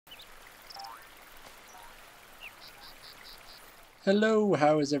Hello,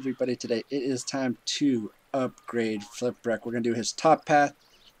 how is everybody today? It is time to upgrade Flipwreck. We're going to do his top path,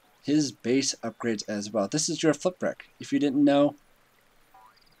 his base upgrades as well. This is your Flipwreck. If you didn't know,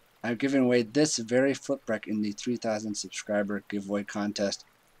 I'm giving away this very Flipwreck in the 3,000 subscriber giveaway contest.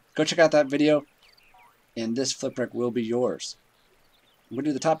 Go check out that video, and this Flipwreck will be yours. I'm going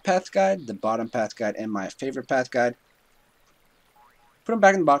to do the top path guide, the bottom path guide, and my favorite path guide. Put them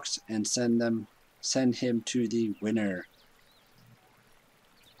back in the box and send him to the winner.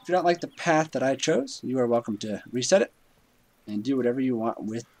 If you don't like the path that I chose, you are welcome to reset it and do whatever you want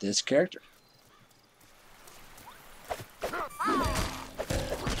with this character.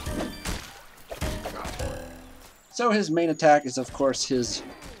 So his main attack is of course his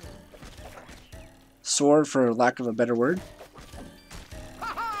sword, for lack of a better word.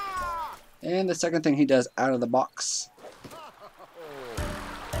 And the second thing he does out of the box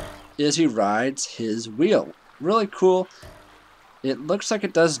is he rides his wheel. Really cool. It looks like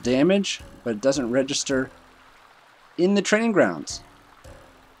it does damage, but it doesn't register in the training grounds.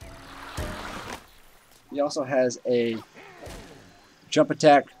 He also has a jump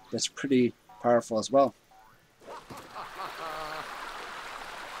attack that's pretty powerful as well.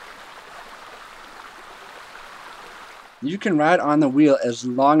 You can ride on the wheel as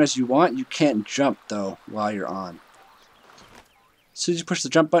long as you want. You can't jump though while you're on. As soon as you push the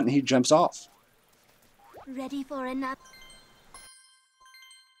jump button, he jumps off. Ready for another?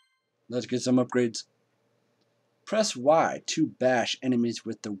 Let's get some upgrades. Press Y to bash enemies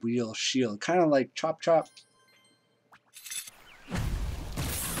with the wheel shield. Kind of like Chop Chop.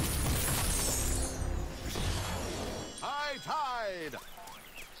 High tide.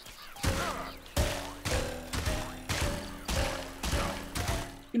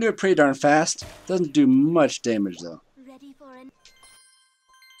 You can do it pretty darn fast. Doesn't do much damage though. Ready for an?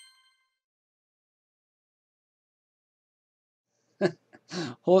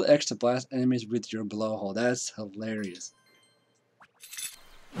 Hold X to blast enemies with your blowhole. That's hilarious.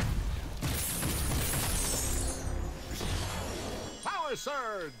 Power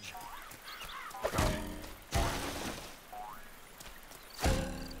surge.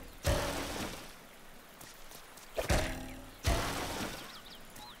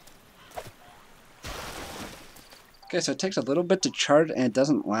 Okay, so it takes a little bit to charge and it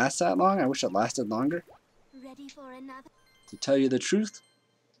doesn't last that long. I wish it lasted longer. Ready for another? To tell you the truth.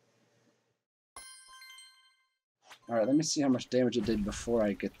 Alright, let me see how much damage it did before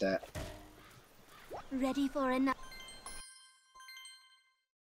I get that. Ready for another?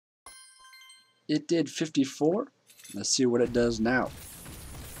 It did 54. Let's see what it does now.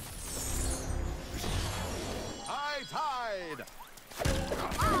 High tide.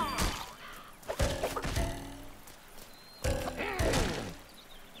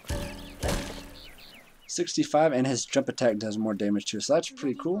 65, and his jump attack does more damage too, so that's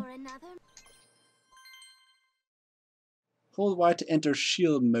pretty cool. Hold Y to enter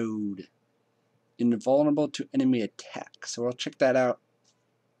shield mode. Invulnerable to enemy attack. So we'll check that out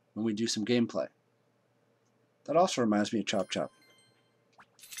when we do some gameplay. That also reminds me of Chop Chop.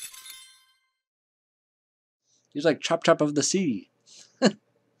 He's like Chop Chop of the sea. Alright,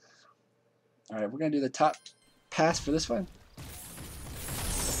 we're going to do the top pass for this one.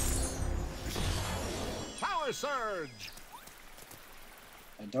 Power surge.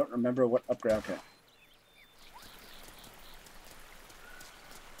 I don't remember what upgrade. Okay.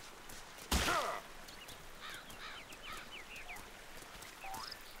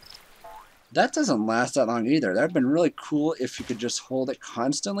 That doesn't last that long either. That would have been really cool if you could just hold it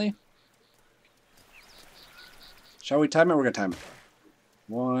constantly. Shall we time it? We're going to time it.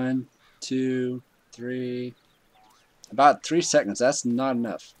 1, 2, 3. About 3 seconds. That's not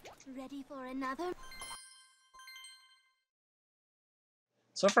enough. Ready for another?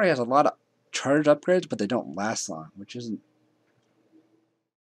 So far he has a lot of charge upgrades, but they don't last long, which isn't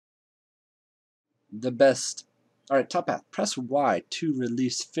the best. Alright, top path. Press Y to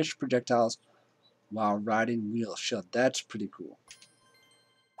release fish projectiles while riding wheel shield. That's pretty cool.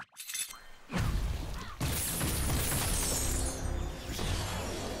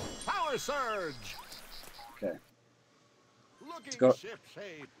 Power surge. Okay. Looking go. ship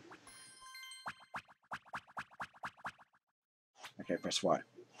shape. Okay, press Y.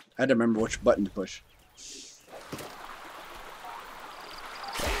 I had to remember which button to push.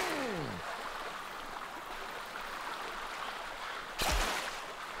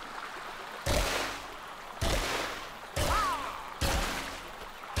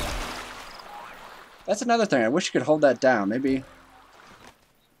 That's another thing. I wish you could hold that down. Maybe,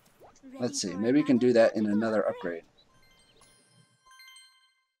 let's see. Maybe you can do that in another upgrade.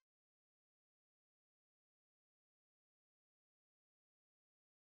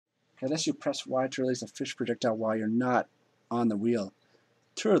 Unless you press Y to release a fish projectile while you're not on the wheel,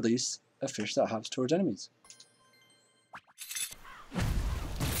 to release a fish that hops towards enemies.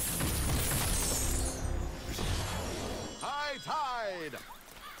 High tide.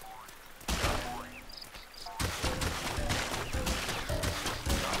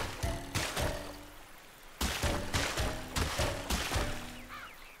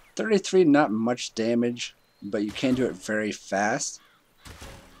 $33, not much damage, but you can do it very fast.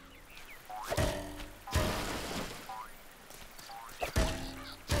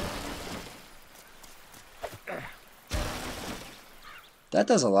 That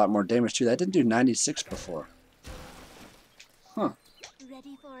does a lot more damage too. That didn't do 96 before. Huh.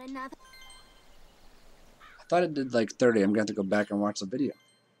 Ready for another? I thought it did like 30. I'm going to have to go back and watch the video.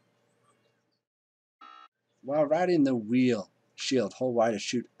 While riding the wheel, shield, hold Y to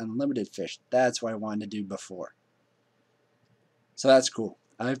shoot unlimited fish. That's what I wanted to do before. So that's cool.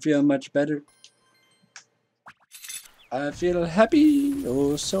 I feel much better. I feel happy.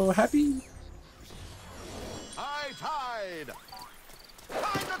 Oh, so happy. High tide.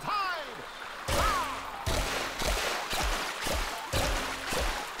 Tide to tide.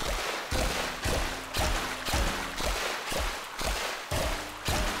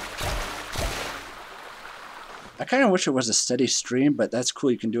 I kind of wish it was a steady stream, but that's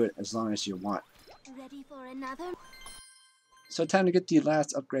cool. You can do it as long as you want. Ready for another? So time to get the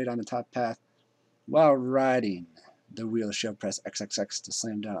last upgrade on the top path. While riding the wheel, shield, press XXX to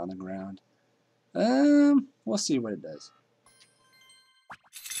slam down on the ground. We'll see what it does.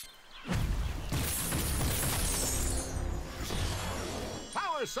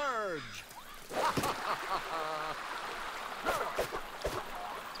 Power surge.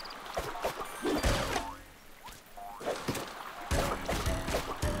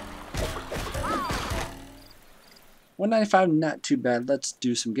 195, not too bad. Let's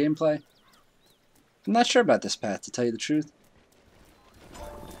do some gameplay. I'm not sure about this path, to tell you the truth.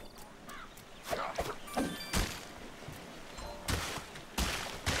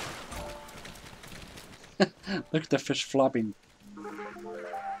 Look at the fish flopping.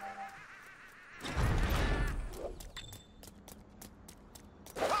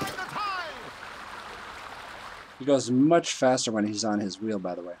 He goes much faster when he's on his wheel,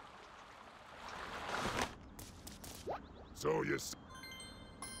 by the way. So yes.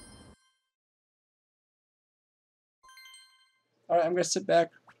 Alright, I'm going to sit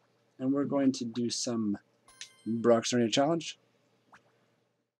back and we're going to do some Brock's Arena Challenge.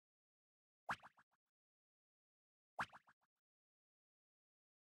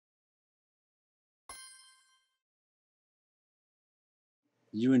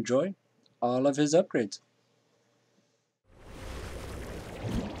 You enjoy all of his upgrades.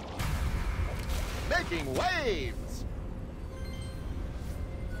 Making waves.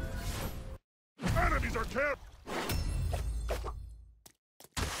 Enemies are kept.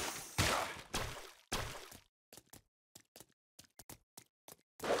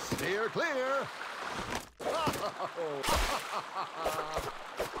 Steer clear.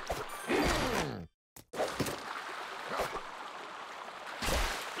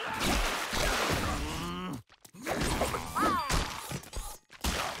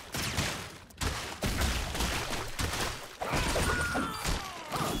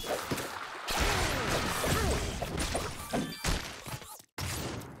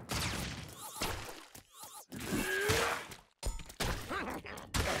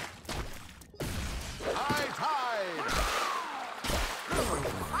 High tide.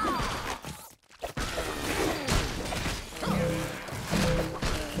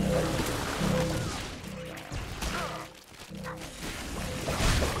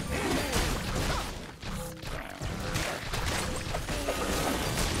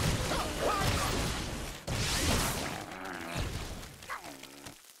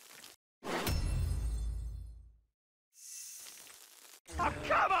 Oh,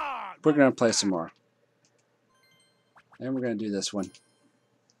 come on! We're going to play some more. And we're going to do this one.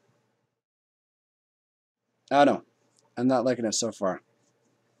 I don't know. I'm not liking it so far.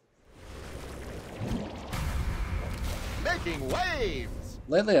 Making waves.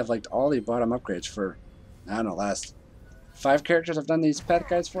 Lately, I've liked all the bottom upgrades for, I don't know, last 5 characters I've done these path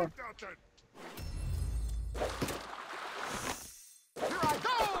guides for. Here I go!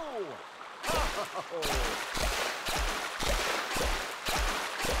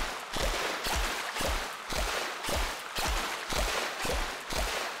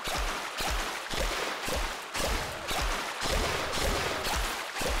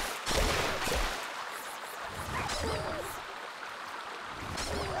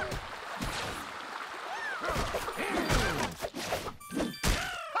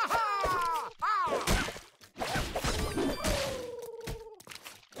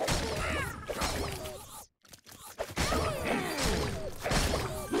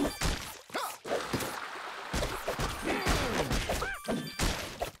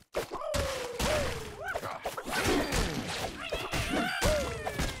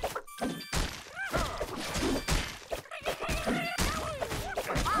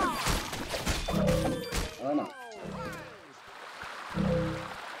 don't know.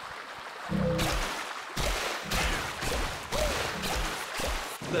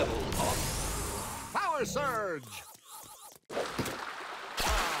 Level up. Power surge.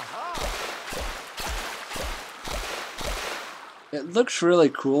 It looks really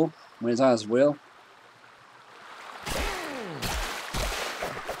cool when it's on his wheel.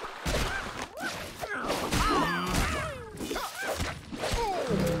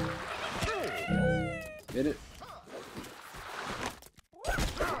 Get it?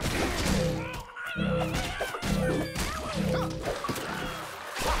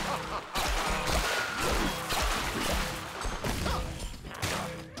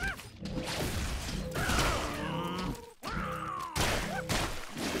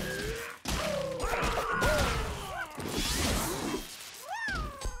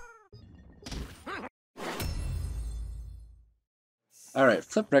 Alright,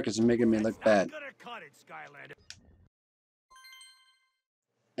 flip records are making me look bad. Cut it, Skylander.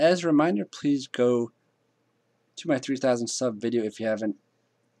 As a reminder, please go to my 3,000 sub video if you haven't.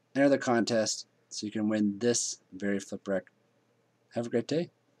 Enter the contest so you can win this very flip wreck. Have a great day.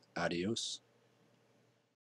 Adios.